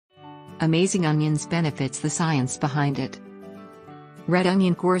Amazing onions benefits, the science behind it. Red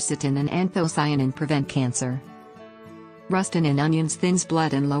onion quercetin and anthocyanin prevent cancer. Rustin in onions thins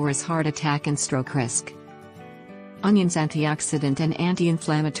blood and lowers heart attack and stroke risk. Onions antioxidant and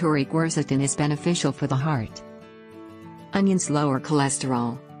anti-inflammatory quercetin is beneficial for the heart. Onions lower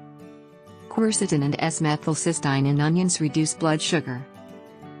cholesterol. Quercetin and S-methylcysteine in onions reduce blood sugar.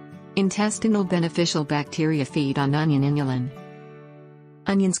 Intestinal beneficial bacteria feed on onion inulin.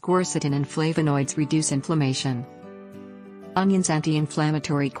 Onions quercetin and flavonoids reduce inflammation. Onions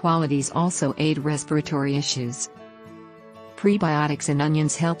anti-inflammatory qualities also aid respiratory issues. Prebiotics in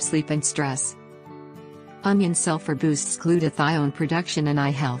onions help sleep and stress. Onion sulfur boosts glutathione production and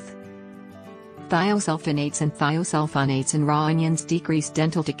eye health. Thiosulfonates and thiosulfonates in raw onions decrease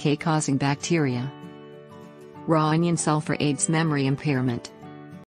dental decay causing bacteria. Raw onion sulfur aids memory impairment.